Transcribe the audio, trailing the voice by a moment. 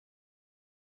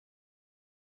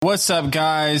What's up,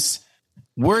 guys?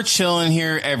 We're chilling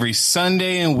here every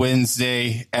Sunday and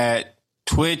Wednesday at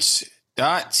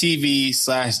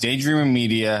twitch.tv/Daydreamer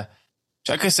Media.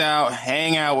 Check us out,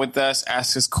 hang out with us,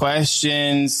 ask us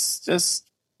questions, just,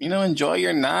 enjoy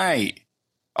your night.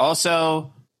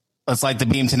 Also, let's light the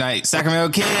beam tonight.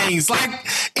 Sacramento Kings,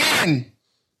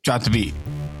 drop the beat.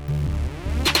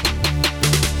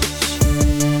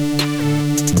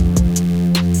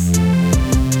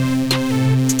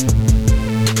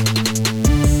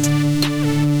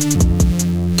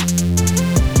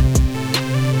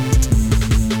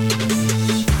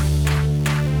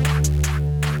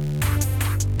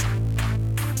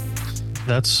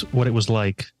 That's what it was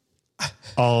like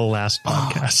all last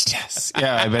podcast. Yes.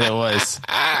 Yeah, I bet it was.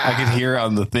 I could hear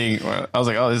on the thing. I was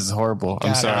like, oh, this is horrible.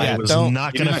 I'm sorry. I was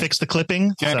not going to fix the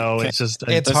clipping. It's just...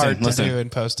 It's hard to do in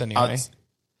post anyway.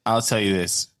 I'll tell you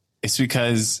this. It's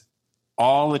because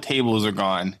all the tables are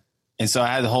gone. And so I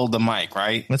had to hold the mic,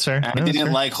 right? That's fair. I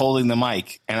didn't like holding the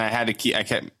mic. And I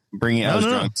kept bringing it. I was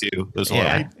drunk too. It was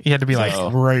horrible. You had to be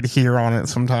right here on it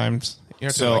sometimes.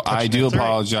 So I do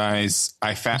apologize.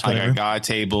 I got a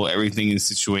table. Everything is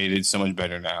situated so much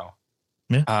better now.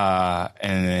 Yeah.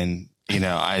 And then,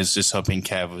 I was just hoping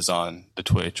Kev was on the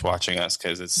Twitch watching us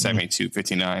because it's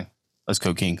 72:59. Let's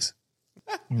go Kings.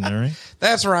 All right.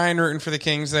 That's Ryan rooting for the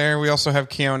Kings there. We also have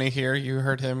Keone here. You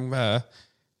heard him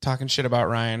talking shit about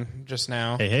Ryan just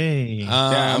now. Hey.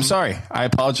 Yeah, I'm sorry. I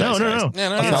apologize. No.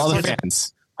 Yeah, all the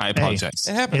fans. I apologize.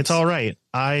 It happens. It's all right.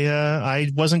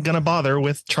 I wasn't going to bother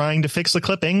with trying to fix the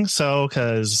clipping,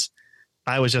 because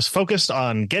I was just focused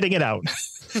on getting it out.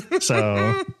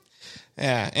 So,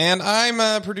 yeah. And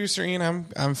I'm producer Ian.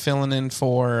 I'm filling in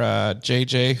for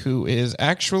JJ, who is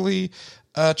actually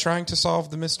trying to solve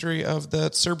the mystery of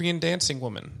the Serbian dancing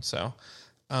woman. So,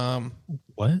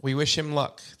 what? We wish him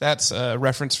luck. That's a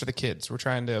reference for the kids. We're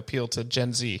trying to appeal to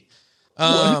Gen Z.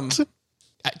 What?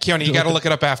 Keone, you got to look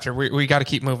it up after. We got to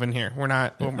keep moving here.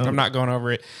 I'm not going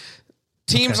over it.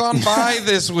 Teams on bye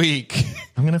this week.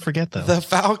 I'm going to forget though. The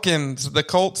Falcons, the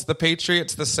Colts, the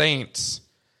Patriots, the Saints.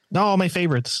 No, all my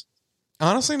favorites.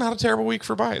 Honestly, not a terrible week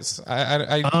for buys.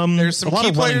 There's some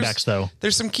key players backs, though.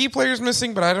 There's some key players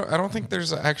missing, but I don't think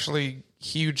there's actually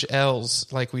huge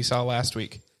L's like we saw last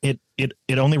week. It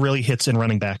only really hits in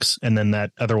running backs, and then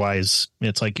that otherwise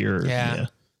it's like you're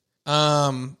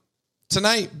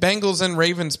Tonight, Bengals and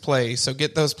Ravens play, so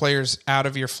get those players out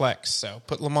of your flex. So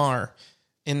put Lamar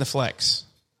in the flex.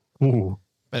 Ooh.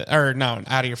 Out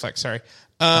of your flex, sorry.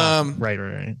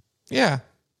 Right. Yeah.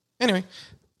 Anyway,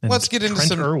 let's get into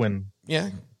Trent Irwin.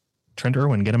 Yeah. Trent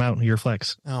Irwin, get him out of your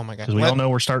flex. Oh, my God. Because we all know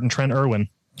we're starting Trent Irwin.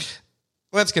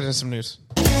 Let's get into some news.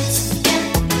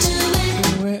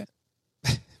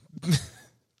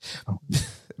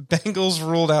 Bengals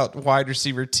ruled out wide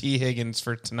receiver T. Higgins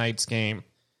for tonight's game.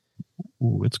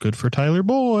 Ooh, it's good for Tyler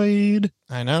Boyd.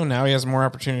 I know. Now he has more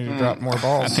opportunity to drop more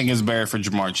balls. I think it's better for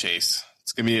Jamar Chase.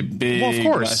 It's going to be a big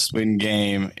must-win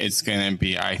game. It's going to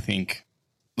be, I think,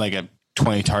 like a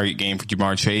 20-target game for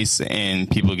Jamar Chase,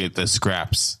 and people get the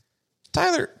scraps.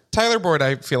 Tyler Boyd,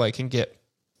 I feel like, can get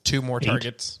 2 more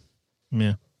targets.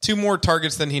 Yeah. 2 more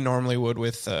targets than he normally would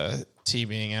with T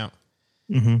being out.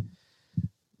 Mm-hmm.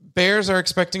 Bears are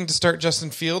expecting to start Justin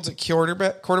Fields at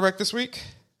quarterback this week.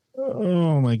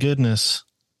 Oh my goodness!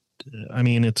 I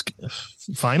mean, it's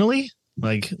finally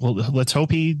let's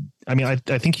hope he. I mean, I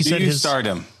think he said his start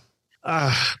him. We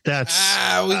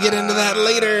get into that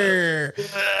later.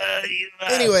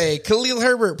 Anyway, Khalil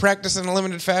Herbert practiced in a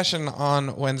limited fashion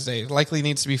on Wednesday. Likely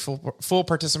needs to be full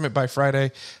participant by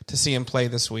Friday to see him play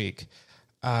this week.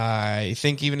 I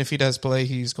think even if he does play,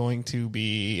 he's going to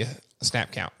be a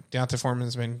snap count. Deontay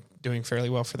Foreman's been doing fairly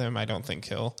well for them. I don't think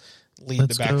he'll lead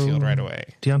the backfield right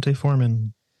away. Deontay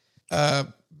Foreman.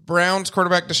 Browns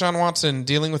quarterback Deshaun Watson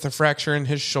dealing with a fracture in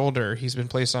his shoulder. He's been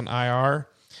placed on IR.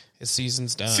 His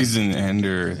season's done. Season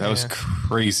ender. That was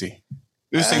crazy.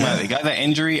 We were saying about it. He got that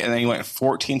injury, and then he went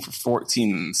 14 for 14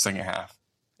 in the second half.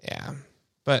 Yeah.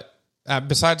 But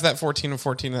besides that 14 and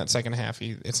 14 in that second half,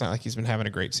 it's not like he's been having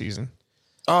a great season.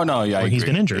 Oh, no. Yeah, he's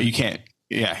been injured. You can't.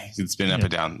 Yeah, it's been up and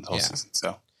down the whole season.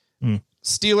 So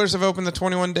Steelers have opened the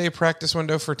 21-day practice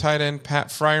window for tight end Pat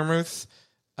Freiermuth.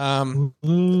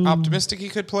 Optimistic he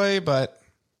could play, but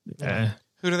who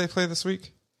do they play this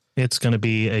week? It's going to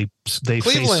be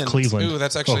face Cleveland. Ooh,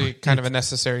 that's actually kind of a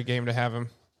necessary game to have him.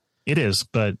 It is,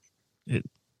 but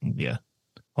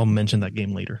I'll mention that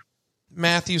game later.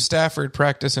 Matthew Stafford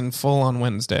practice in full on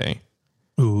Wednesday.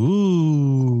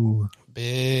 Ooh,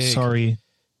 big.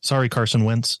 Sorry, Carson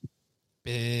Wentz.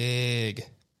 Big.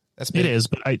 That's big. It is,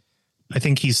 but I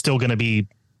think he's still going to be,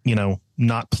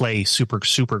 not play super,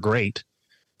 super great.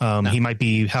 He might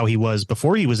be how he was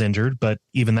before he was injured, but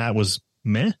even that was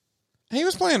meh. He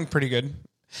was playing pretty good.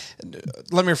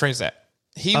 Let me rephrase that.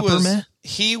 He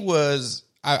was.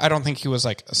 I don't think he was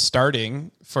like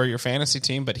starting for your fantasy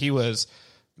team, but he was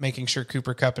making sure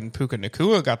Cooper Kupp and Puka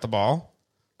Nacua got the ball.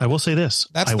 I will say this.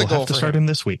 I will have to start him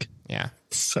this week. Yeah.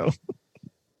 So,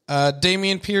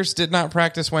 Damian Pierce did not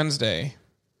practice Wednesday.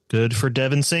 Good for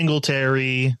Devin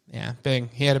Singletary. Yeah, big.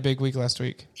 He had a big week last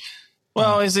week.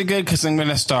 Well, is it good? Because I'm going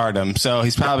to start him, so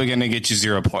he's probably going to get you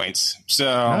 0 points. So,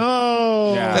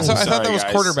 yeah, I thought that was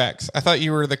quarterbacks. I thought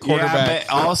you were the quarterback. Yeah, but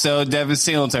also Devin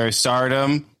Singletary, start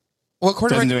him. What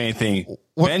quarterback? Doesn't do anything.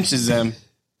 Benches him.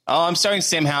 Oh, I'm starting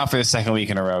Sam Howell for the second week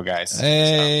in a row, guys.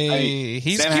 Hey,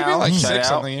 he's QB like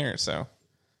 6 on the year, so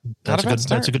that's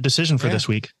a good decision for this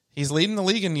week. He's leading the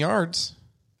league in yards.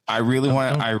 I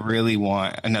really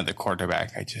want another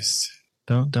quarterback. I just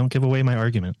don't give away my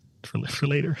argument for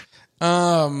later.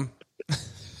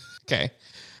 Okay.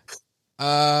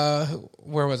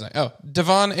 Where was I? Oh,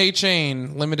 Devon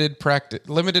Achane, limited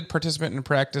participant in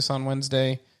practice on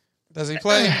Wednesday. Does he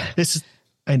play?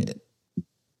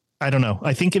 I don't know.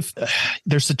 I think if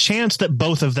there's a chance that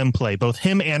both of them play, both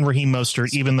him and Raheem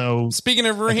Mostert, even though... Speaking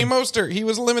of Raheem Mostert, he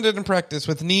was limited in practice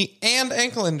with knee and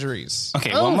ankle injuries.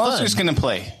 Okay, Mostert's going to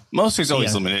play. Mostert's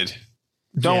always limited.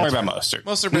 Don't worry about Mostert.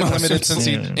 Mostert's been limited since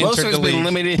he entered Mostert's the league. Been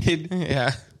limited.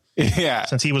 Yeah.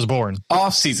 Since he was born.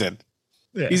 Off season.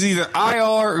 Yeah. He's either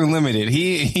IR or limited.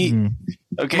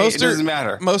 Okay, Mostert, it doesn't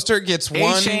matter. Mostert gets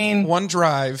one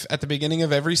drive at the beginning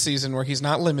of every season where he's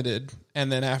not limited,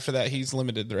 and then after that, he's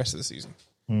limited the rest of the season.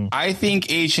 I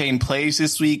think A-Chain plays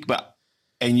this week,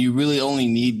 and you really only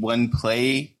need one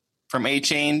play from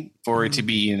A-Chain for it to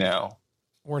be,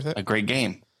 worth it, a great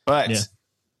game. But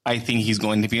I think he's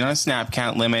going to be on a snap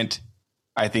count limit.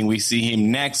 I think we see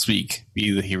him next week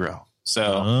be the hero. So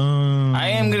I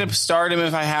am going to start him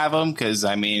if I have him because,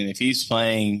 if he's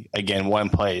playing, again, one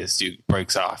play, this dude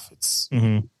breaks off. It's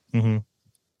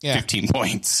 15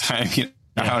 points. I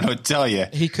don't know what to tell you.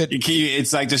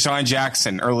 It's like Deshaun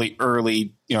Jackson, early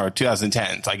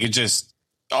 2010. It's like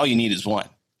all you need is one.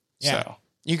 Yeah. So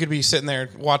you could be sitting there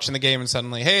watching the game and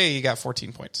suddenly, hey, you got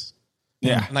 14 points.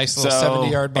 Yeah. Nice little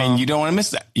 70-yard bomb. And you don't want to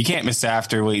miss that. You can't miss that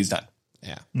after what he's done.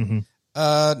 Yeah.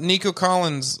 Nico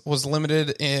Collins was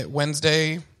limited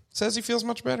Wednesday. Says he feels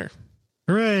much better.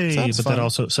 Hooray! But fun. That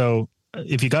also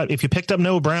if you picked up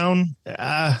Noah Brown,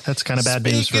 that's kind of bad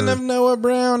news. Speaking of Noah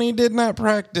Brown, he did not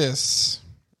practice.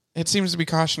 It seems to be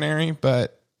cautionary,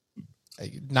 but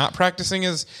not practicing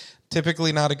is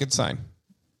typically not a good sign.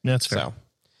 That's fair.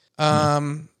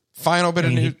 So, final bit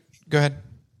of news. Go ahead.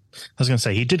 I was going to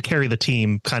say, he did carry the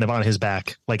team kind of on his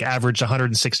back, like averaged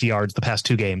 160 yards the past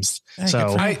 2 games.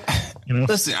 So,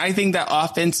 listen, I think that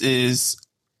offense is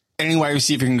any wide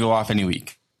receiver can go off any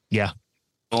week. Yeah.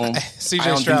 CJ I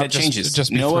don't Stroud think that changes.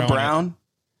 Just Noah Brown.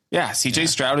 CJ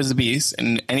Stroud is a beast,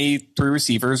 and any 3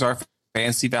 receivers are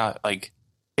fantasy value. Like,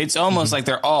 it's almost like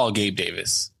they're all Gabe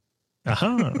Davis.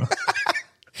 Uh-huh.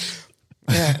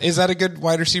 Yeah, is that a good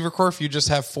wide receiver core if you just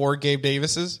have 4 Gabe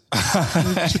Davises?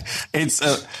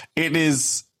 It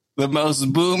is the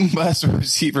most boom bust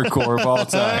receiver core of all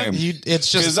time.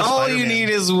 It's just because all you need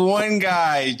is one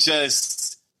guy,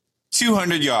 just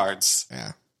 200 yards.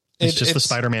 Yeah, it's the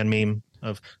Spider-Man meme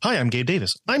of "Hi, I'm Gabe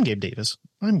Davis. I'm Gabe Davis.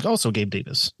 I'm also Gabe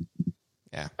Davis."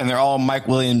 Yeah, and they're all Mike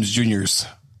Williams Juniors.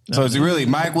 So it's really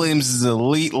Mike Williams is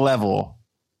elite level,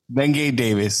 then Gabe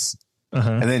Davis,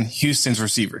 and then Houston's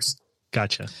receivers.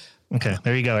 Gotcha. Okay,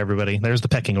 there you go, everybody. There's the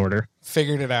pecking order.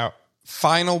 Figured it out.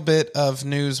 Final bit of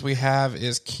news we have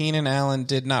is Keenan Allen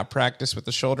did not practice with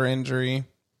the shoulder injury.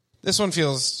 This one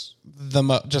feels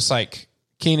just like,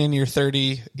 Keenan, you're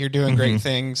 30, you're doing great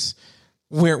things.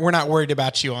 We're not worried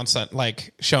about you on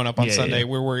showing up on Sunday. Yeah.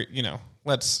 We're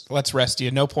let's rest you.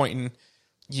 No point in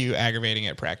you aggravating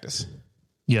at practice.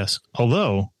 Yes,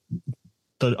 although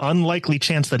the unlikely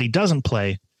chance that he doesn't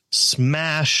play,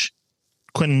 smash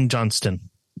Quentin Johnston,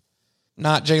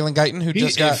 not Jalen Guyton, who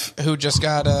just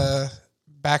got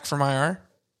back from IR.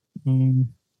 Jalen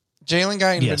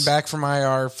Guyton been back from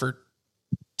IR for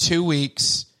 2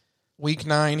 weeks. Week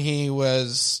 9 he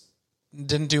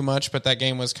didn't do much, but that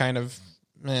game was kind of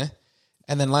meh.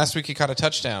 And then last week he caught a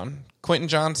touchdown. Quentin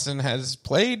Johnston has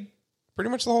played pretty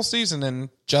much the whole season and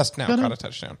just now caught a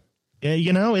touchdown. Yeah,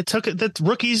 it took that.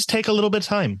 Rookies take a little bit of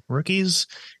time. Rookies,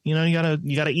 you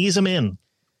gotta ease them in.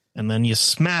 And then you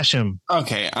smash him.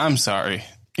 Okay, I'm sorry.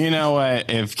 You know what?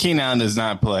 If Keenan does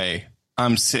not play,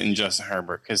 I'm sitting Justin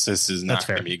Herbert because this is not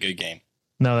going to be a good game.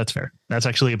 No, that's fair. That's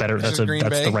actually that's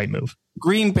the right move.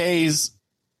 Green Bay's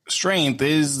strength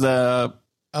is the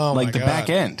back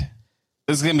end.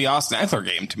 This is going to be Austin Eckler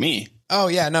game to me. Oh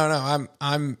yeah, no.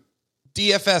 I'm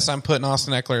DFS. I'm putting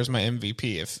Austin Eckler as my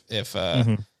MVP if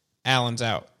Allen's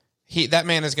out. That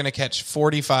man is going to catch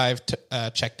 45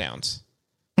 checkdowns.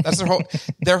 That's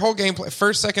their whole game play.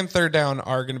 First, second, third down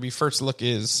are going to be first look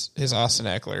is Austin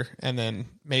Eckler, and then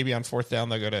maybe on fourth down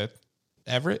they'll go to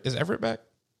Everett. Is Everett back?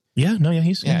 Yeah, no, yeah,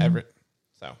 he's Everett.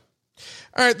 So, all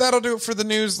right, that'll do it for the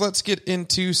news. Let's get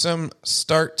into some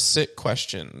start-sit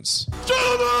questions.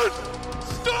 Gentlemen,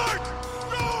 start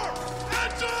your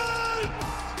engine!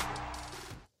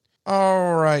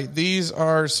 All right, these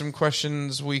are some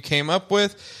questions we came up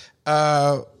with.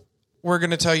 We're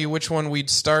going to tell you which one we'd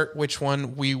start, which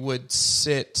one we would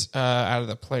sit out of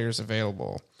the players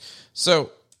available.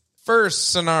 So,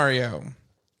 first scenario,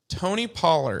 Tony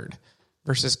Pollard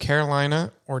versus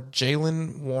Carolina or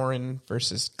Jaylen Warren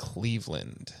versus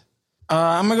Cleveland?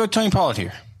 I'm going to go Tony Pollard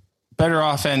here. Better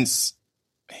offense.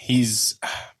 He's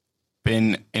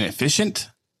been inefficient,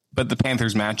 but the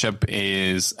Panthers matchup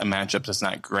is a matchup that's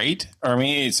not great.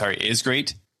 Is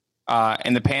great.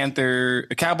 And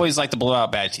the Cowboys like to blow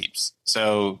out bad teams.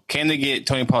 So can they get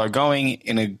Tony Pollard going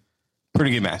in a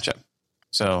pretty good matchup?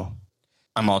 So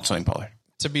I'm all Tony Pollard.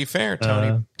 To be fair,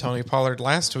 Tony Pollard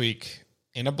last week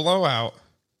in a blowout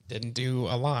didn't do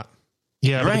a lot.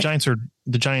 Yeah, but the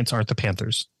Giants aren't the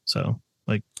Panthers. So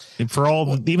even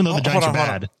though the Giants are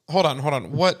bad. Hold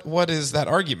on. What is that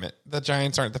argument? The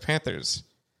Giants aren't the Panthers.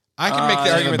 I can make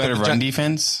the argument better run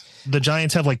defense. The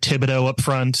Giants have Thibodeau up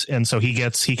front, and so he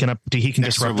can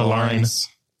disrupt the line.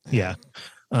 Yeah.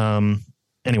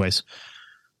 Anyways.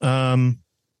 Yeah,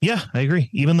 I agree.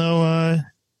 Even though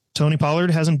Tony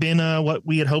Pollard hasn't been what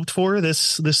we had hoped for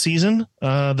this season,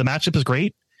 the matchup is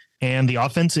great, and the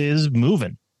offense is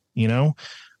moving.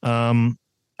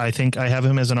 I think I have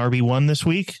him as an RB1 this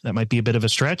week. That might be a bit of a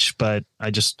stretch, but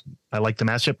I like the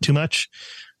matchup too much.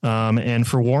 And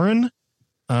for Warren,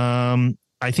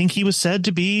 I think he was said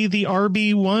to be the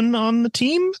RB1 on the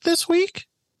team this week.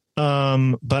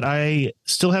 But I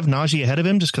still have Najee ahead of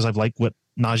him just because I've liked what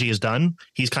Najee has done.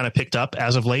 He's kind of picked up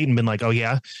as of late and been like, oh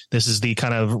yeah, this is the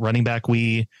kind of running back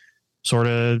we sort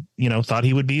of, thought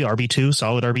he would be. RB2,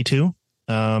 solid RB2.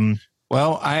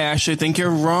 Well, I actually think you're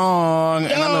wrong,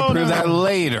 and I'm going to prove that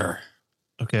later.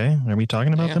 Okay. Are we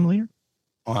talking about them later?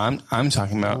 Well, I'm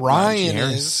talking about Ryan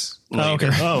is. Oh, okay.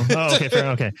 Okay. Fair.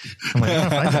 Okay. I'm like, I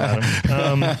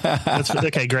about him.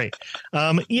 Okay, great.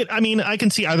 I can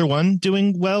see either one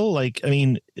doing well.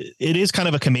 It is kind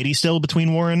of a committee still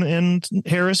between Warren and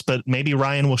Harris, but maybe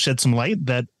Ryan will shed some light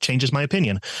that changes my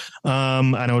opinion.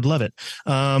 And I would love it.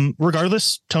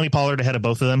 Regardless, Tony Pollard ahead of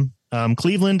both of them.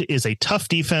 Cleveland is a tough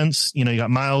defense. You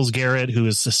got Myles Garrett, who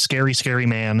is a scary, scary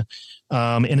man.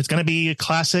 And it's going to be a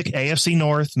classic AFC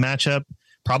North matchup.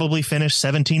 Probably finish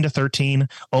 17-13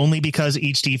 only because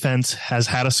each defense has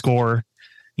had a score.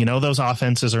 Those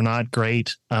offenses are not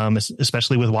great,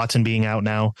 especially with Watson being out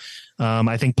now.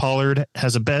 I think Pollard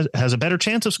has a better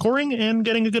chance of scoring and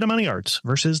getting a good amount of yards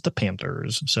versus the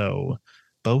Panthers. So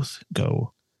both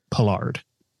go Pollard.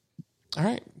 All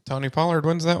right. Tony Pollard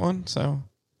wins that one. So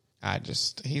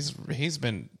he's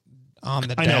been on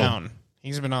the down.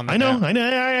 He's been on the down.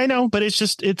 I know, but it's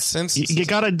since you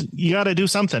gotta do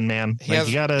something, man.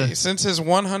 Since his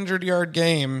 100-yard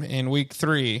game in week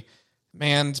 3,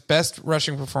 man's best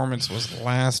rushing performance was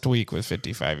last week with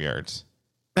 55 yards.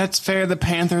 That's fair. The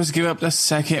Panthers give up the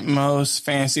second most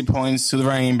fantasy points to the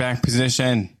running back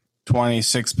position,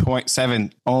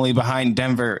 26.7, only behind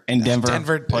Denver. And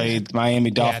Denver played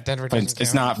Miami Dolphins. Denver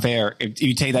it's not fair. If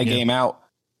you take that game out,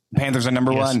 Panthers are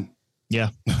number one. Yeah.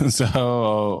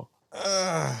 So.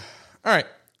 All right,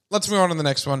 let's move on to the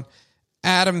next one.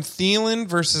 Adam Thielen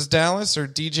versus Dallas or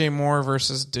DJ Moore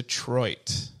versus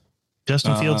Detroit?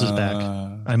 Justin Fields is back.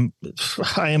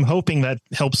 I am hoping that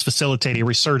helps facilitate a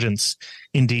resurgence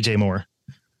in DJ Moore.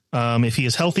 If he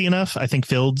is healthy enough, I think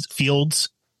Fields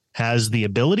has the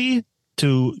ability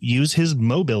to use his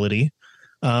mobility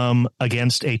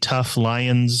against a tough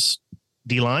Lions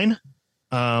D-line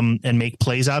and make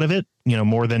plays out of it,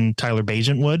 more than Tyler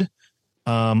Bagent would.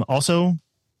 Also,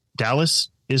 Dallas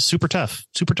is super tough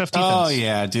defense. Oh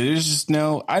yeah, dude. There's just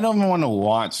I don't even want to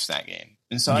watch that game,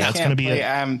 and so I can't play.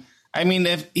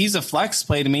 If he's a flex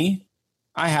play to me,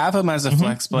 I have him as a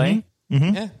flex play.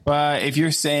 Mm-hmm. Yeah. But if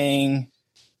you're saying,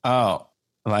 I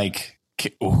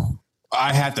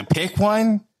have to pick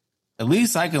one, at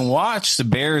least I can watch the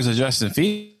Bears of Justin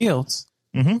Fields.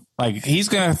 Mm-hmm. He's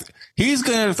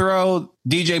gonna throw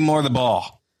DJ Moore the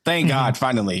ball. Thank God,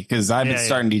 finally, because I've been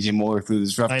starting DJ Moore through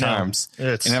these rough times.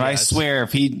 I swear,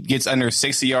 if he gets under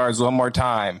 60 yards one more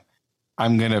time,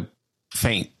 I'm going to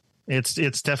faint. It's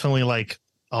definitely like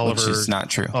Oliver. Which is not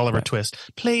true. Oliver Twist.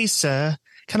 Please, sir,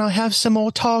 can I have some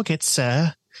more targets,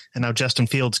 sir? And now Justin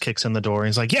Fields kicks in the door. And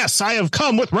he's like, yes, I have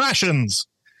come with rations.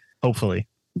 Hopefully.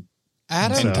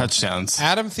 And touchdowns.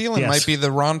 Adam Thielen Yes. might be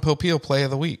the Ron Popeil play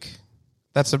of the week.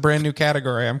 That's a brand new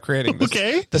category I'm creating.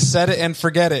 Okay. The set it and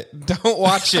forget it. Don't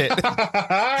watch it.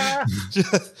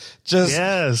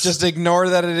 just ignore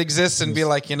that it exists and be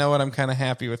like, you know what? I'm kind of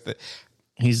happy with it.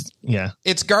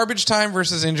 It's garbage time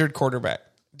versus injured quarterback.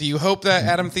 Do you hope that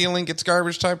Adam Thielen gets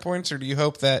garbage time points, or do you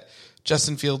hope that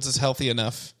Justin Fields is healthy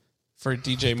enough for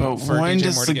DJ Moore? But when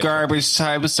does the garbage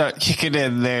time start kicking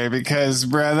in there? Because,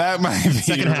 bro, that might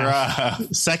be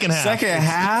rough. Second half. Second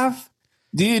half?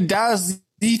 Dude, Dallas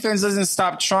defense doesn't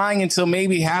stop trying until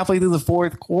maybe halfway through the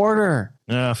fourth quarter.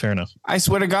 Fair enough. I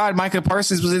swear to God, Micah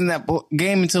Parsons was in that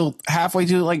game until halfway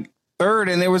to like third,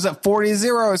 and there was a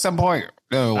 40-0 at some point.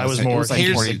 No, I was more like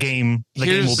the game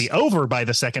will be over by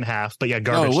the second half, but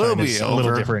garbage time is a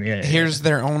little different. Here's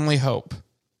their only hope.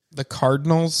 The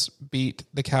Cardinals beat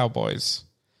the Cowboys,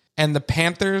 and the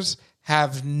Panthers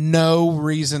have no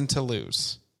reason to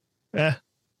lose.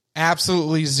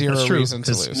 Absolutely zero reason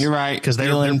to lose. You're right, because they're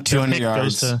 200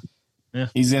 yards.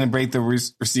 He's going to break the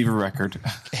receiver record.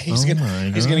 He's going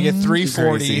to get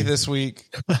 340 this week.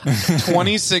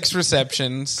 26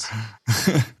 receptions.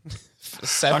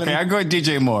 7. Okay, I'd go with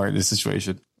DJ Moore in this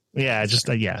situation. Yeah, it's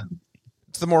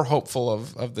the more hopeful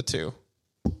of the two.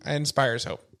 It inspires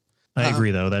hope. I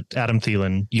agree, though, that Adam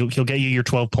Thielen, he'll get you your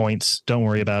 12 points. Don't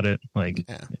worry about it.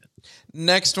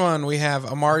 Next one, we have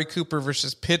Amari Cooper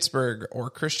versus Pittsburgh, or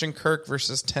Christian Kirk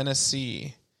versus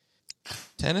Tennessee.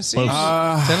 Tennessee,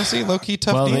 low-key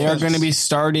tough. Well, defense. they are going to be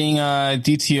starting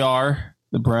DTR,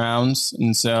 the Browns,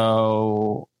 and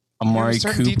so Amari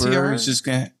Cooper DTR? Is just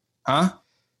going to...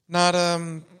 Not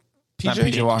PJ? Not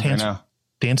PJ Walker, no.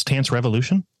 Dance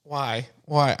Revolution? Why?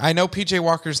 I know PJ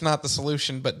Walker's not the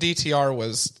solution, but DTR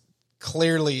was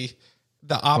clearly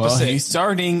the opposite. Well, he's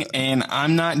starting, and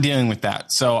I'm not dealing with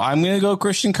that. So I'm going to go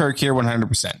Christian Kirk here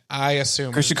 100%. I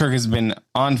assume. Christian Kirk has been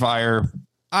on fire.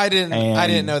 I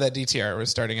didn't know that DTR was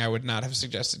starting. I would not have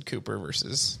suggested Cooper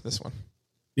versus this one.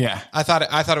 Yeah. I thought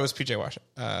it was PJ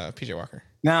Walker.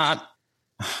 Nah,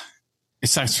 it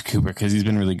sucks for Cooper because he's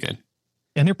been really good.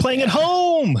 And they're playing at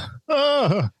home.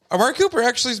 Amari Cooper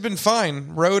actually has been fine,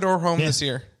 road or home this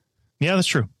year. Yeah, that's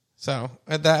true. So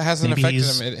that hasn't affected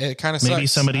him. It kind of sucks. Maybe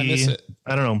somebody,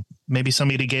 I don't know. Maybe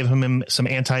somebody gave him some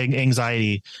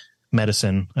anti-anxiety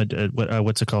medicine.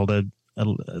 What's it called?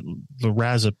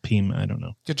 Lorazepam. I don't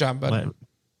know. Good job, bud.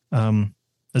 A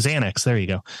Xanax. There you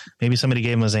go. Maybe somebody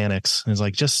gave him a Xanax. And it's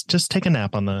like, just take a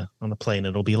nap on the plane.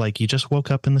 It'll be like you just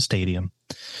woke up in the stadium.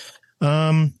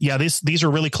 These are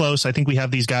really close. I think we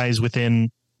have these guys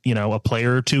within, a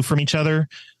player or two from each other.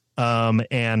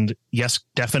 And yes,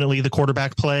 definitely the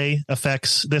quarterback play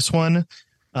affects this one,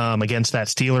 against that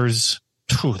Steelers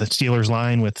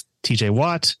line with TJ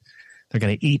Watt. They're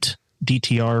going to eat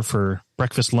DTR for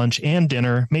breakfast, lunch, and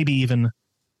dinner, maybe even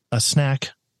a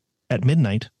snack at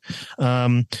midnight.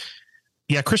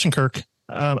 Christian Kirk.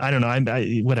 I don't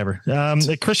know. Whatever.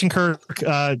 Christian Kirk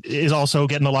is also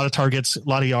getting a lot of targets, a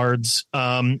lot of yards.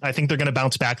 I think they're going to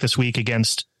bounce back this week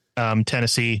against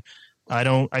Tennessee.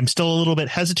 I'm still a little bit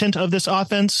hesitant of this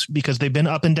offense because they've been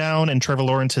up and down, and Trevor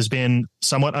Lawrence has been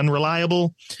somewhat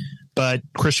unreliable. But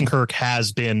Christian Kirk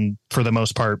has been, for the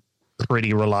most part,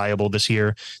 pretty reliable this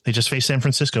year. They just faced San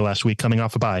Francisco last week, coming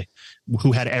off a bye,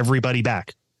 who had everybody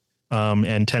back,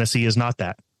 and Tennessee is not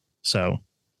that. So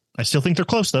I still think they're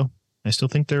close, though. I still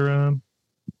think they're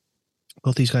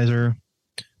both these guys are,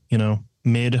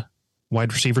 mid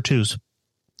wide receiver twos.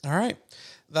 All right.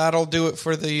 That'll do it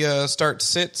for the start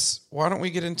sits. Why don't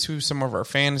we get into some of our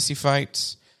fantasy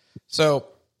fights? So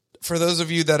for those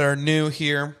of you that are new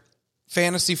here,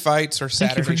 fantasy fights or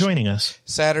Saturday, thank you for joining us.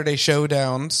 Saturday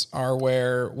showdowns are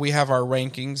where we have our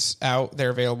rankings out. They're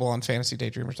available on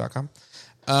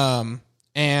fantasydaydreamers.com.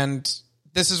 And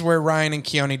this is where Ryan and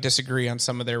Keone disagree on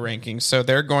some of their rankings. So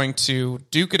they're going to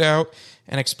duke it out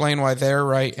and explain why they're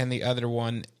right and the other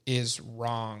one is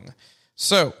wrong.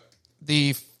 So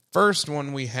the first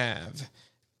one we have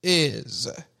is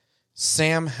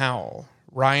Sam Howell.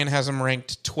 Ryan has him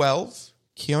ranked 12.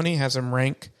 Keone has him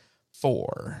ranked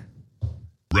 4.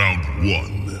 Round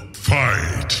 1,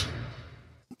 fight.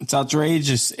 It's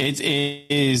outrageous. It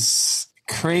is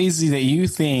crazy that you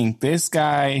think this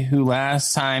guy who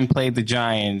last time played the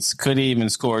Giants could even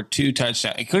score 2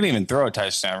 touchdowns. He couldn't even throw a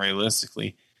touchdown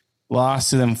realistically.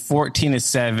 Lost to them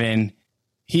 14-7.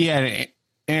 He had an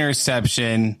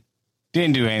interception.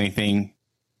 Didn't do anything.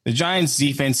 The Giants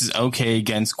defense is okay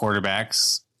against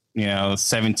quarterbacks,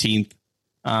 17th.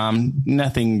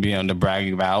 Nothing to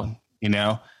brag about,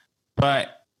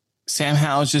 but Sam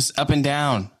Howell's just up and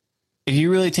down. If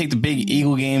you really take the big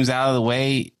Eagle games out of the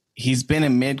way, he's been a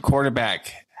mid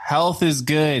quarterback. Health is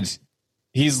good.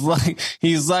 He's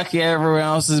lucky everyone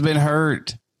else has been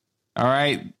hurt. All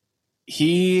right.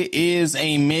 He is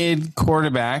a mid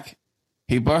quarterback.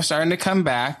 People are starting to come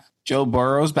back. Joe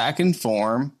Burrow's back in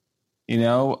form. You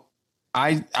know,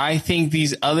 I think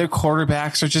these other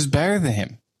quarterbacks are just better than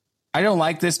him. I don't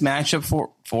like this matchup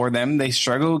for them. They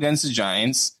struggle against the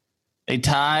Giants. They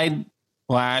tied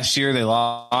last year. They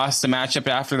lost the matchup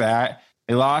after that.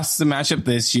 They lost the matchup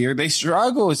this year. They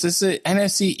struggle. It's just an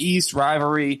NFC East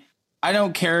rivalry. I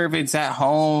don't care if it's at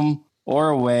home or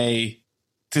away.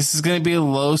 This is going to be a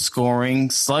low-scoring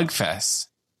slugfest.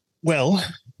 Well,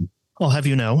 I'll have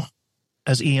you know,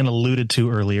 as Ian alluded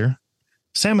to earlier,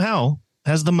 Sam Howell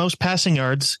has the most passing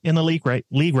yards in the league right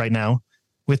now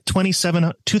with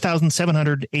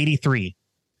 2,783.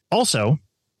 Also,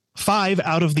 5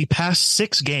 out of the past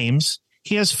 6 games,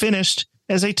 he has finished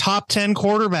as a top 10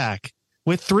 quarterback,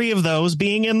 with 3 of those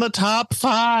being in the top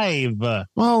 5.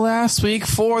 Well, last week,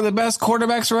 4 of the best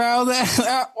quarterbacks were out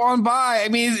that on by. I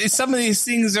mean, some of these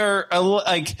things are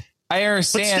like, I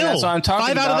understand. Still, that's what I'm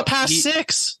talking about. 5 out of the past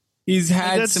 6. He's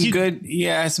had some good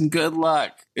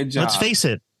luck. Good job. Let's face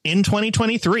it. In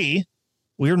 2023,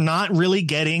 we're not really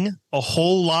getting a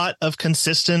whole lot of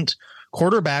consistent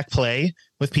quarterback play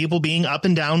with people being up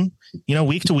and down,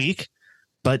 week to week.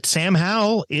 But Sam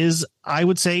Howell is, I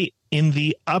would say, in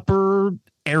the upper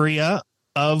area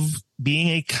of being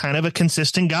a kind of a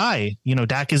consistent guy.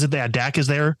 Dak is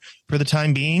there for the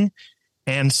time being.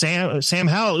 And Sam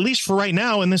Howell, at least for right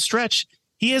now in this stretch,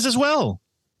 he is as well.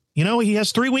 He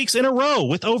has 3 weeks in a row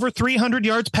with over 300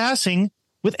 yards passing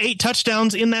with 8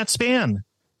 touchdowns in that span.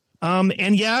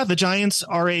 And yeah, the Giants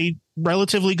are a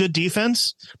relatively good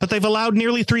defense, but they've allowed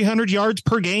nearly 300 yards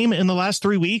per game in the last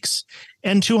 3 weeks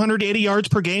and 280 yards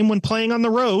per game when playing on the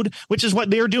road, which is what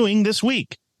they're doing this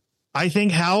week. I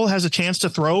think Howell has a chance to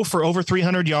throw for over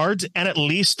 300 yards and at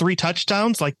least 3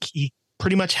 touchdowns, like he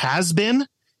pretty much has been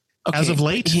as of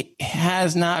late. He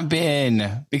has not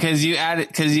been, because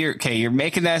you're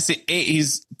making that 8.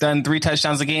 He's done 3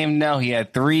 touchdowns a game. No, he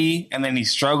had 3, and then he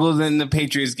struggled in the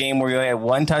Patriots game where he only had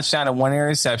 1 touchdown and 1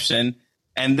 interception,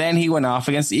 and then he went off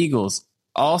against the Eagles.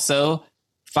 Also,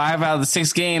 5 out of the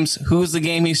 6 games, who's the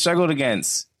game he struggled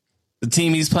against? The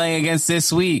team he's playing against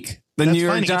this week, the New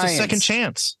York Giants. It's a second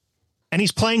chance, and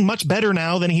he's playing much better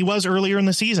now than he was earlier in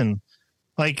the season.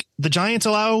 Like, the Giants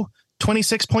allow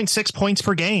 26.6 points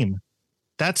per game.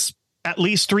 That's at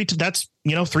least 3. That's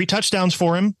 3 touchdowns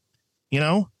for him.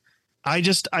 I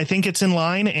think it's in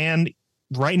line, and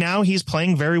right now he's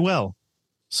playing very well.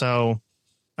 So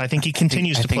I think he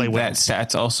continues to play well. That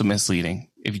stat's also misleading.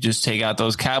 If you just take out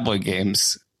those Cowboy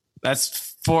games,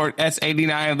 that's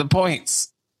 89 of the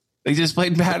points. They just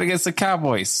played bad against the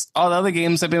Cowboys. All the other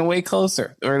games have been way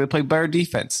closer, or they played better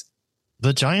defense.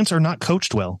 The Giants are not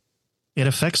coached well. It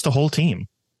affects the whole team.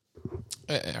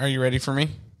 Are you ready for me?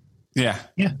 Yeah.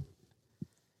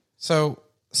 So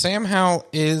Sam Howell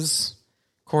is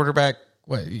quarterback.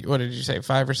 What did you say?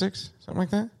 5 or 6, something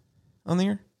like that on the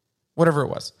year, whatever it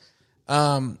was.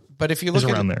 But if you look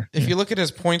you look at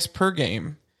his points per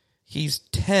game, he's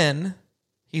 10.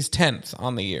 He's 10th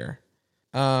on the year.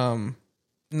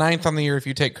 9th on the year if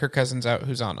you take Kirk Cousins out,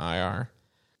 who's on IR.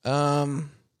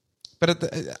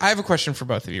 But I have a question for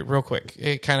both of you, real quick.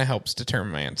 It kind of helps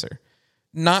determine my answer.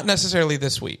 Not necessarily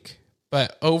this week,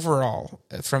 but overall,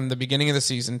 from the beginning of the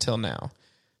season till now,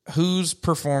 who's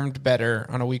performed better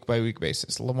on a week-by-week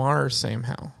basis, Lamar or Sam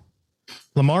Howell?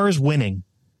 Lamar is winning.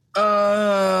 Okay.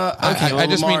 I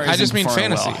just mean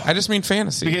fantasy. Well. I just mean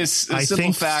fantasy. Because I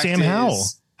think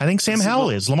Sam Howell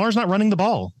is. Lamar's not running the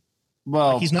ball.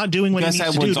 Well, he's not doing what he needs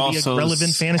to do to be a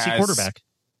relevant fantasy quarterback.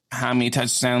 How many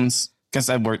touchdowns? Gus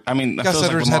Edwards. Gus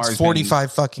Edwards has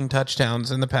 45 fucking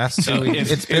touchdowns in the past 2 weeks.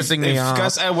 It's pissing me off. If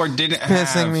Gus Edwards didn't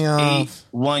have 8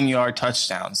 1-yard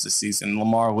touchdowns this season,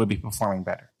 Lamar would be performing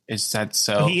better. Is that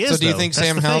so? He is. So do you think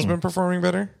Sam Howell's been performing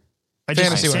better?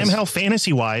 Sam Howell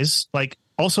fantasy-wise, like,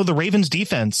 also the Ravens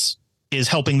defense is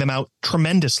helping them out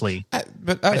tremendously. I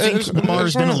think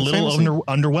Lamar's been a little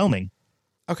underwhelming.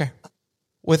 Okay.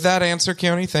 With that answer,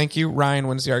 Keone, thank you. Ryan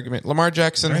wins the argument. Lamar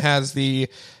Jackson has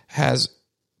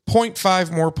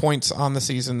 0.5 more points on the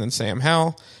season than Sam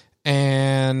Howell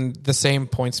and the same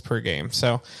points per game.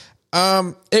 So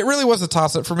it really was a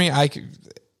toss-up for me.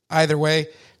 Either way,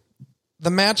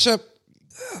 the matchup,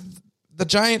 the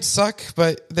Giants suck,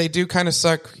 but they do kind of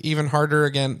suck even harder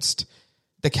against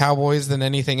the Cowboys than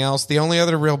anything else. The only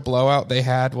other real blowout they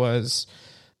had was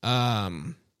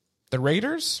the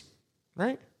Raiders,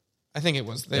 right? I think it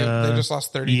was. They just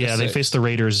lost 30. Yeah, they faced the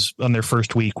Raiders on their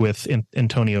first week with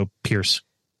Antonio Pierce.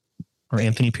 Or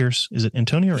Anthony Pierce. Is it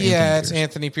Antonio or Anthony It's Pierce?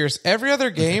 Anthony Pierce. Every other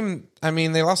game, I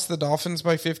mean, they lost to the Dolphins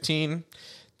by 15.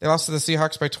 They lost to the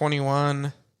Seahawks by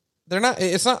 21. I'm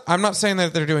not saying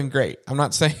that they're doing great. I'm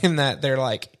not saying that they're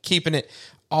like keeping it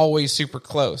always super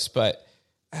close, but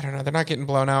I don't know. They're not getting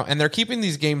blown out, and they're keeping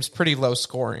these games pretty low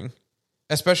scoring,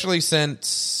 especially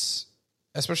since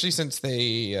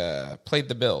they played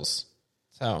the Bills.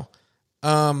 So,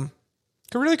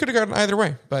 really could have gotten either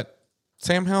way, but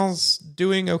Sam Howell's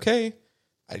doing okay.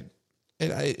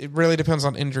 It really depends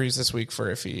on injuries this week for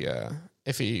if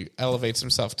he elevates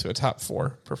himself to a top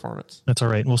 4 performance. That's all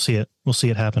right. We'll see it. We'll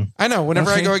see it happen. I know. Whenever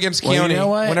I go against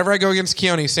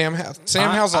Keone, Sam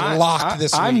Howell's a lock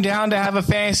this week. I'm down to have a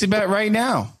fantasy bet right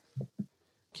now.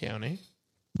 Keone.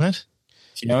 What?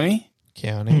 Keone?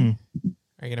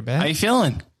 Are you gonna bet? How you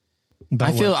feeling?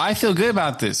 I feel good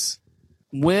about this.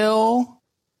 Will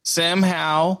Sam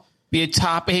Howell be a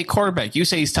top 8 quarterback? You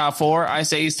say he's top 4. I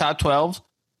say he's top 12.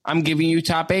 I'm giving you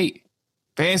top 8.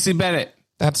 Fantasy bet it.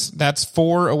 That's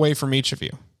 4 away from each of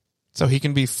you. So he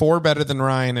can be 4 better than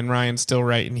Ryan, and Ryan's still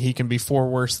right, and he can be 4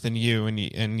 worse than you,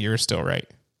 and you're still right.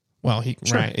 Well, he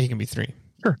can be 3.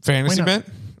 Sure. Fantasy bet?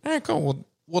 All right, cool.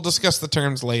 We'll discuss the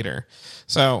terms later.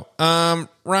 So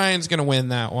Ryan's going to win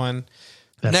that one.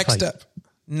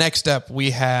 Next up, we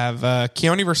have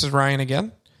Keone versus Ryan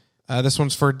again. This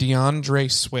one's for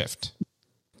DeAndre Swift.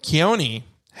 Keone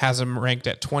has him ranked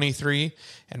at 23,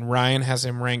 and Ryan has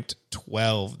him ranked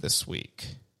 12 this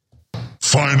week.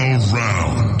 Final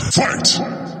round. Fight!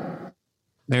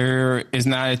 There is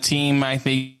not a team, I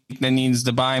think, that needs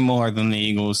to buy more than the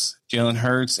Eagles. Jalen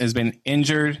Hurts has been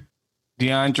injured.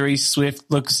 DeAndre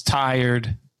Swift looks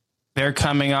tired. They're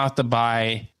coming off the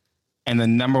bye, and the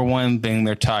number one thing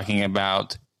they're talking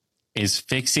about is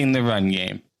fixing the run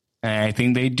game. And I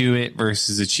think they do it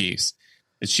versus the Chiefs.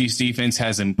 The Chiefs defense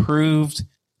has improved,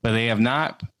 but they have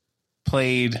not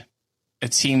played a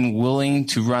team willing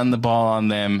to run the ball on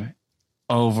them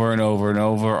over and over and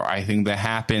over. I think that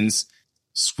happens.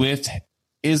 Swift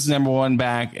is number one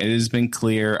back. It has been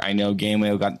clear. I know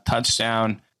Gainwell got the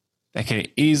touchdown. That could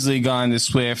have easily gone to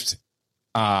Swift.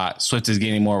 Swift is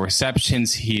getting more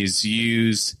receptions. He is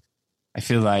used, I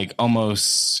feel like,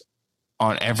 almost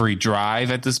on every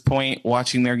drive at this point,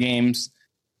 watching their games.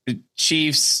 The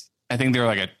Chiefs, I think they're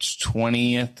like a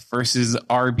 20th versus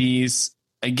RBs.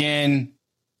 Again,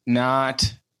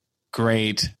 not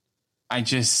great.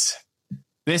 This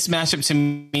matchup to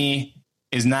me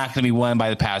is not going to be won by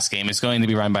the pass game. It's going to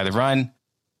be run by the run.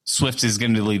 Swift is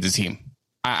going to lead the team.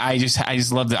 I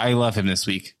just love that. I love him this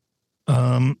week.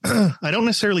 I don't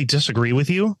necessarily disagree with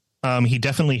you. He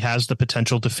definitely has the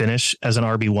potential to finish as an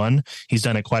RB1. He's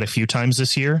done it quite a few times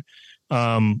this year.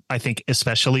 I think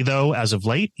especially, though, as of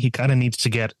late, he kind of needs to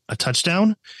get a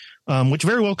touchdown, which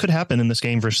very well could happen in this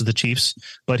game versus the Chiefs.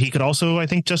 But he could also, I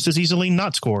think, just as easily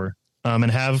not score and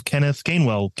have Kenneth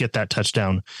Gainwell get that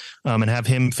touchdown and have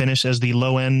him finish as the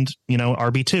low end,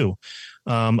 RB2.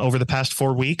 Over the past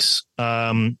 4 weeks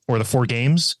or the 4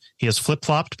 games, he has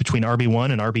flip-flopped between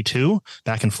RB1 and RB2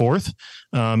 back and forth.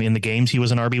 In the games he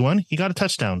was an RB1, he got a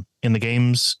touchdown. In the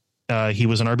games he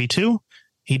was an RB2,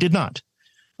 he did not.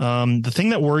 The thing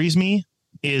that worries me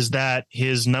is that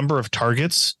his number of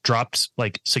targets dropped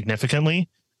significantly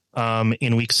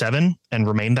in week 7 and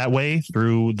remained that way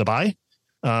through the bye.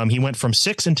 He went from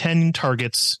 6 and 10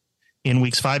 targets in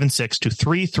weeks 5 and 6 to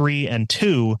 3, 3, and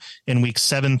 2 in weeks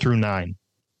 7 through 9.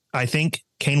 I think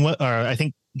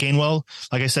Gainwell,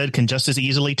 like I said, can just as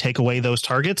easily take away those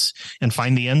targets and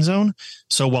find the end zone.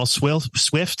 So while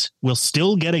Swift will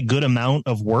still get a good amount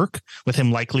of work, with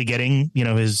him likely getting,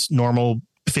 his normal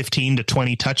 15 to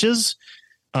 20 touches,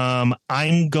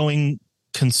 I'm going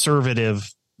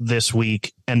conservative this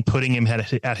week and putting him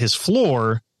at his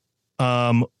floor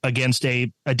against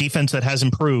a defense that has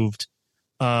improved.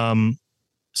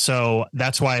 So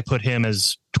that's why I put him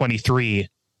as 23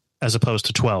 as opposed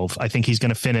to 12. I think he's going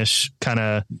to finish kind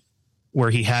of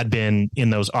where he had been in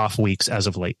those off weeks as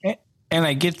of late. And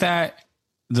I get that.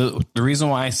 The reason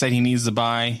why I said he needs to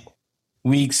buy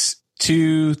weeks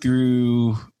 2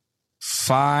 through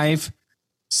 5,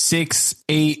 6,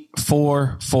 8,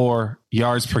 4, 4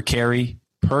 yards per carry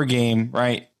per game,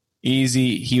 right?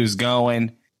 Easy. He was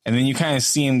going. And then you kind of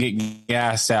see him get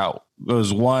gassed out. It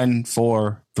was 1,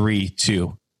 4, 3,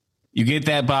 2. You get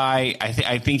that by.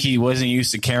 I think he wasn't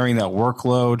used to carrying that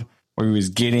workload where he was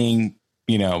getting,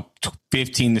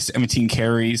 15 to 17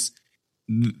 carries.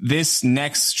 This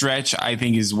next stretch, I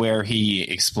think, is where he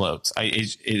explodes.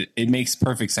 It makes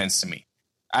perfect sense to me.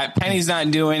 Penny's not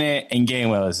doing it, and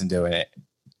Gainwell isn't doing it.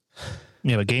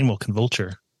 Yeah, but Gainwell can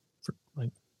vulture.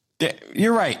 Yeah,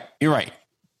 you're right.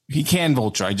 He can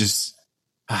vulture. And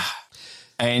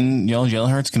Jalen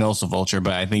Hurts can also vulture,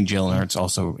 but I think Jalen Hurts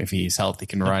also, if he's healthy,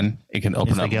 can run. It can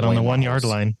open if up. They get on the 1 yard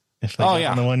line. If they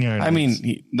get on the 1 yard line. I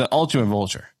mean, the ultimate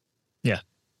vulture. Yeah.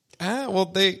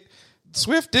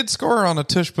 Swift did score on a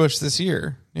tush push this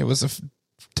year. It was a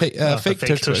fake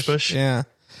tush push. Yeah.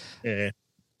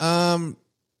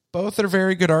 Both are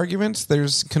very good arguments.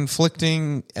 There's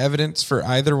conflicting evidence for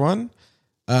either one.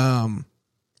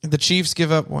 The Chiefs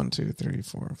give up 1, 2, 3,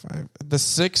 4, 5. The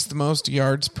 6th most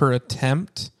yards per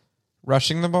attempt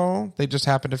rushing the ball. They just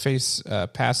happen to face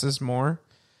passes more.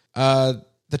 The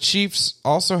Chiefs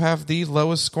also have the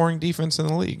lowest scoring defense in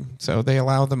the league, so they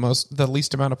allow the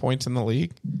least amount of points in the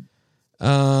league.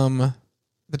 The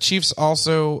Chiefs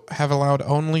also have allowed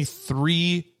only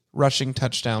 3 rushing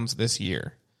touchdowns this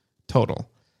year total.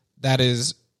 That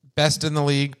is best in the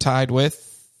league, tied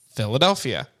with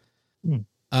Philadelphia.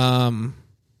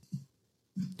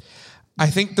 I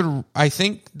think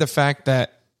the fact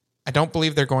that I don't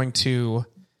believe they're going to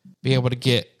be able to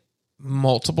get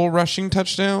multiple rushing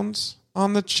touchdowns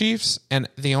on the Chiefs, and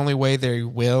the only way they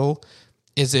will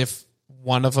is if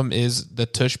one of them is the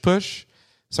tush push.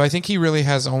 So I think he really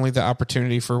has only the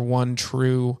opportunity for one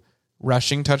true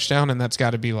rushing touchdown, and that's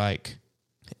got to be like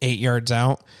 8 yards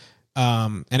out.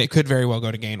 And it could very well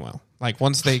go to Gainwell. Like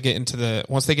once they get into the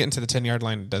 10-yard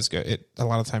line, it does go. A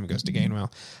lot of the time it goes to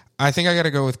Gainwell. I think I got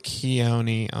to go with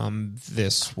Keone on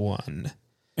this one.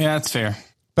 Yeah, that's fair.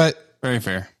 But very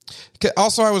fair.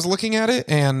 Also, I was looking at it,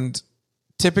 and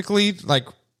typically, like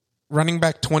running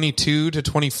back 22 to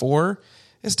 24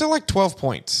 is still like 12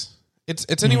 points.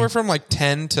 It's anywhere from like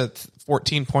 10 to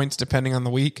 14 points depending on the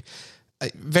week.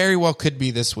 It very well could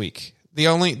be this week. The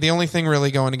only thing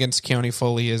really going against Keone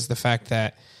fully is the fact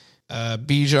that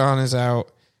Bijan is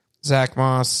out, Zach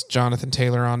Moss, Jonathan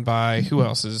Taylor on bye. Who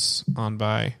else is on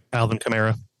bye? Alvin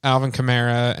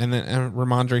Kamara, and then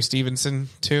Ramondre Stevenson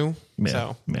too.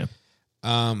 Yeah,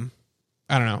 I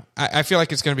don't know. I feel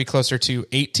like it's going to be closer to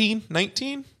 18,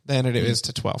 19 than it is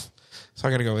to 12. So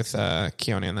I got to go with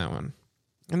Keone on that one.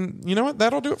 And you know what?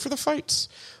 That'll do it for the fights.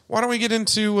 Why don't we get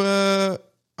into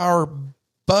our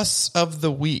bus of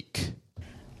the week?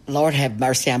 Lord have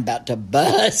mercy, I'm about to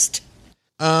bust.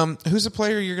 Who's a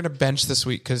player you're going to bench this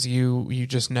week because you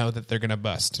just know that they're going to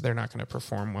bust? They're not going to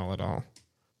perform well at all.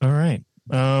 All right.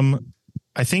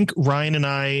 I think Ryan and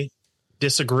I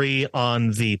disagree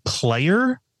on the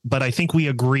player, but I think we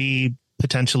agree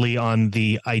potentially on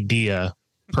the idea.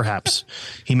 Perhaps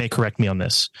he may correct me on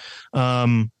this,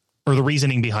 or the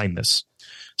reasoning behind this.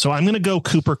 So I'm going to go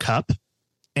Cooper Kupp.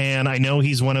 And I know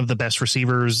he's one of the best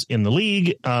receivers in the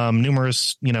league.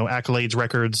 Numerous, accolades,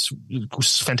 records,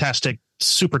 fantastic,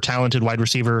 super talented wide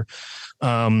receiver.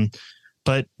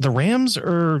 But the Rams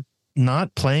are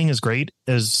not playing as great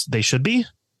as they should be,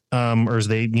 or as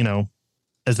they,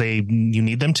 you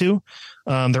need them to.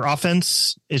 Their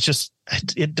offense is just,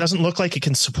 it doesn't look like it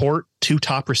can support 2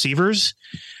 top receivers.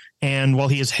 And while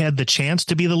he has had the chance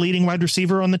to be the leading wide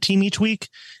receiver on the team each week,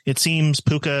 it seems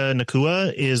Puka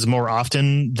Nacua is more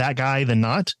often that guy than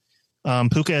not.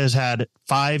 Puka has had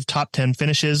 5 top 10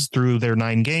 finishes through their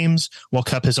 9 games, while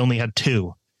Kupp has only had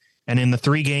 2. And in the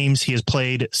 3 games he has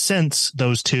played since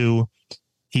those 2,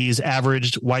 he's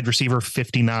averaged wide receiver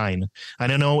 59. I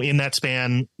don't know, in that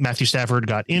span, Matthew Stafford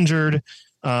got injured,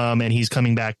 and he's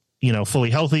coming back,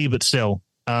 fully healthy, but still.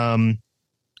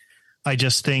 I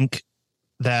just think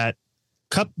that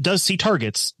Kupp does see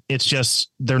targets. It's just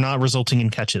they're not resulting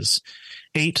in catches.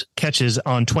 8 catches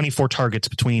on 24 targets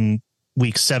between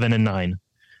weeks 7 and 9.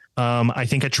 I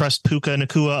think I trust Puka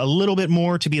Nacua a little bit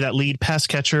more to be that lead pass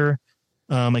catcher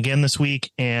again this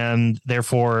week, and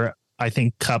therefore I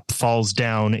think Kupp falls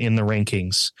down in the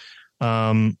rankings.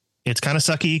 It's kind of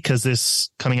sucky because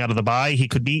this coming out of the bye, he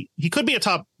could be a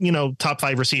top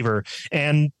 5 receiver,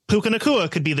 and Puka Nacua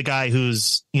could be the guy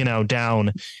who's,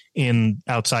 down in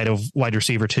outside of wide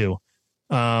receiver 2.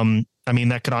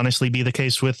 That could honestly be the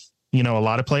case with, a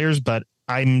lot of players, but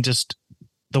I'm just,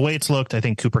 the way it's looked, I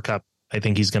think Cooper Kupp, I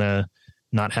think he's going to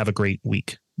not have a great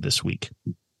week this week.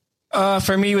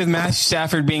 For me, with Matthew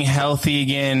Stafford being healthy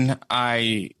again,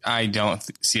 I don't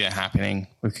see that happening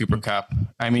with Cooper Kupp.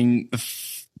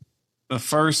 The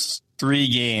first 3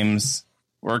 games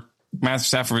where Matthew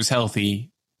Stafford was healthy,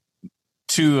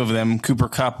 2 of them, Cooper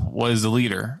Kupp was the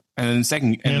leader. And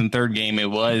then the third game,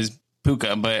 it was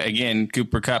Puka. But again,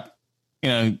 Cooper Kupp,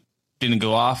 didn't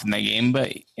go off in that game,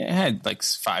 but it had like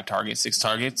 5 targets, 6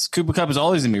 targets. Cooper Kupp is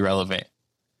always going to be relevant.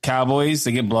 Cowboys,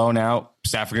 they get blown out.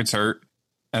 Stafford gets hurt.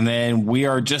 And then we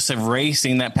are just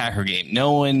erasing that Packer game.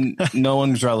 No one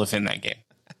was relevant in that game.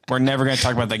 We're never going to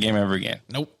talk about that game ever again.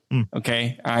 Nope.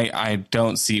 Okay. I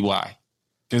don't see why.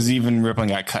 Because even Rippling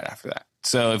got cut after that.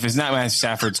 So if it's not Matthew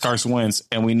Stafford, it's Carson Wentz.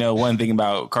 And we know one thing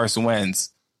about Carson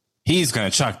Wentz, he's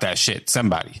going to chuck that shit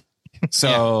somebody.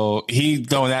 So he's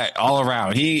going that all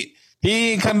around. He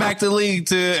didn't come back to the league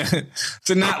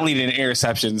to not lead in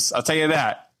interceptions. I'll tell you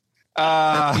that.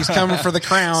 He's coming for the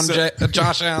crown,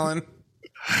 Josh Allen.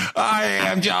 I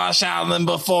am Josh Allen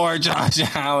before Josh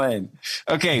Allen.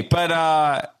 Okay, but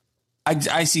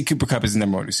I see Cooper Kupp as the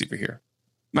number one receiver here.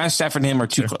 Matt Stafford and him are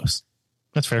too close.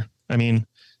 That's fair. I mean,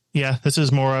 yeah, this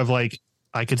is more of like,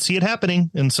 I could see it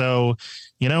happening. And so,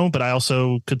 but I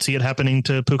also could see it happening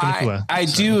to Puka Nacua. I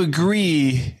do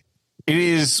agree. It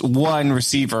is one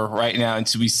receiver right now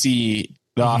until we see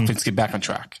the offense get back on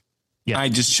track. Yeah. I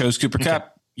just chose Cooper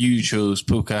Kupp. You chose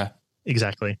Puka.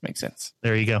 Exactly. Makes sense.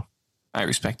 There you go. I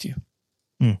respect you.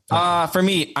 Okay. For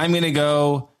me, I'm going to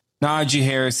go Najee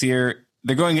Harris here.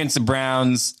 They're going against the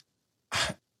Browns.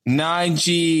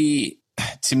 Najee,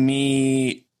 to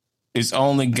me, is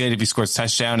only good if he scores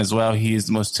touchdown as well. He is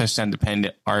the most touchdown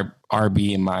dependent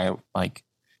RB in my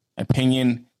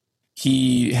opinion.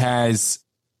 He has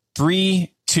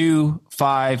 3, 2,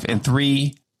 5, and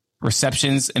 3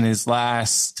 receptions in his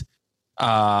last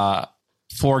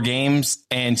 4 games.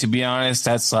 And to be honest,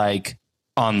 that's like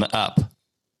on the up,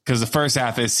 because the first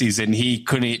half of the season, he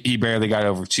barely got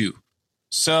over 2.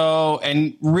 So,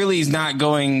 and really he's not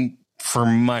going for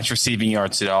much receiving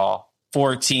yards at all.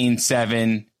 14,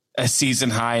 7, a season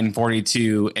high in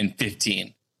 42 and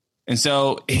 15. And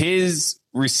so his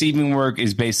receiving work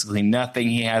is basically nothing.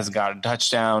 He hasn't got a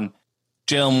touchdown.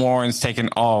 Jalen Warren's taken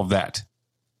all of that.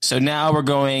 So now we're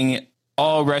going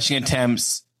all rushing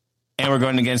attempts, and we're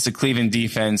going against the Cleveland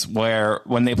defense, where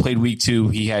when they played week 2,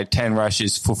 he had 10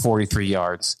 rushes for 43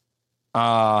 yards,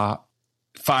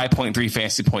 5.3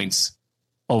 fantasy points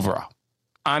overall.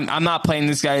 I'm not playing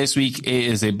this guy this week. It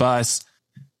is a bust.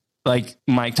 Like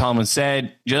Mike Tomlin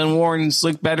said, Jalen Warren's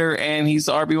looked better, and he's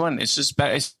the RB1. It's just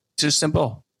better. It's just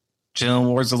simple. Jalen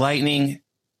Warren's the Lightning.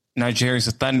 Najee Harris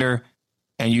the Thunder.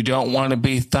 And you don't want to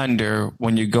be Thunder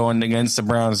when you're going against the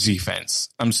Browns defense.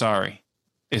 I'm sorry.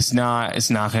 It's not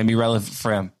going to be relevant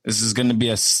for him. This is going to be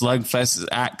a slugfest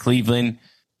at Cleveland.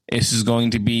 This is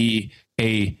going to be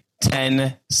a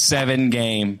 10-7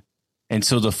 game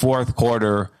until the fourth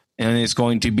quarter, and it's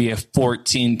going to be a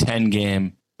 14-10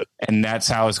 game, and that's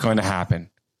how it's going to happen.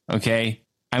 Okay?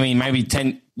 I mean, maybe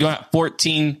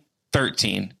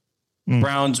 14-13.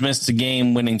 Browns missed the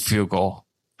game-winning field goal.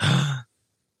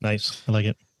 Nice. I like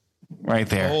it. Right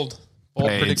there. Bold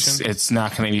prediction. It's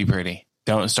not going to be pretty.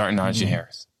 Don't start Najee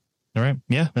Harris. All right.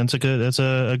 Yeah, that's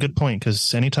a good point,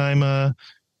 because anytime I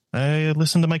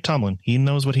listen to Mike Tomlin, he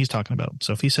knows what he's talking about.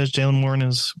 So if he says Jalen Warren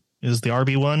is the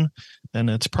RB1, then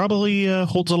it's probably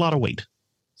holds a lot of weight.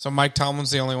 So Mike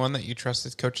Tomlin's the only one that you trust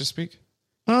as coaches speak?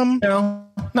 No,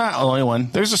 not only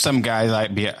one. There's just some guys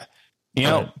like,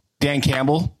 Dan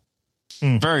Campbell,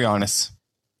 very honest.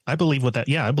 I believe what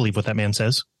that man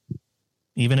says,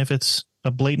 even if it's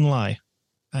a blatant lie.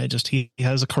 He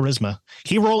has a charisma.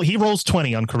 He rolls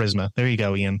 20 on charisma. There you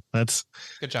go, Ian. That's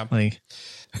good job. Like,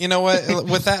 you know what?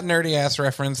 With that nerdy ass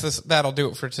reference, that'll do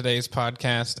it for today's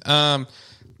podcast.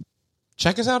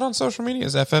 Check us out on social media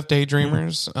as FF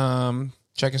Daydreamers.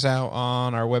 Check us out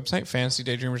on our website,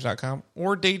 fantasydaydreamers.com,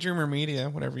 or Daydreamer Media,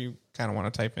 whatever you kind of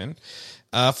want to type in.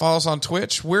 Follow us on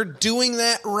Twitch. We're doing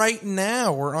that right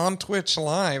now. We're on Twitch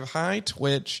live. Hi,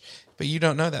 Twitch. But you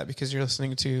don't know that because you're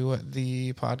listening to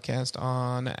the podcast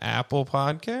on Apple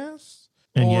Podcasts.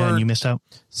 And you missed out.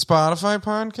 Spotify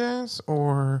Podcasts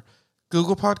or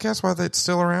Google Podcasts, while it's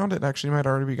still around. It actually might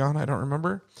already be gone. I don't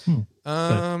remember.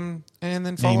 And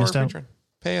then follow our Patreon.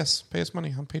 Pay us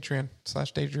money on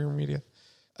Patreon/Daydreamer Media.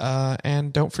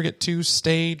 And don't forget to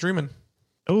stay dreaming.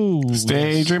 Oh,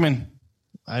 stay dreaming.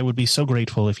 I would be so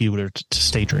grateful if you were to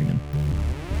stay dreaming.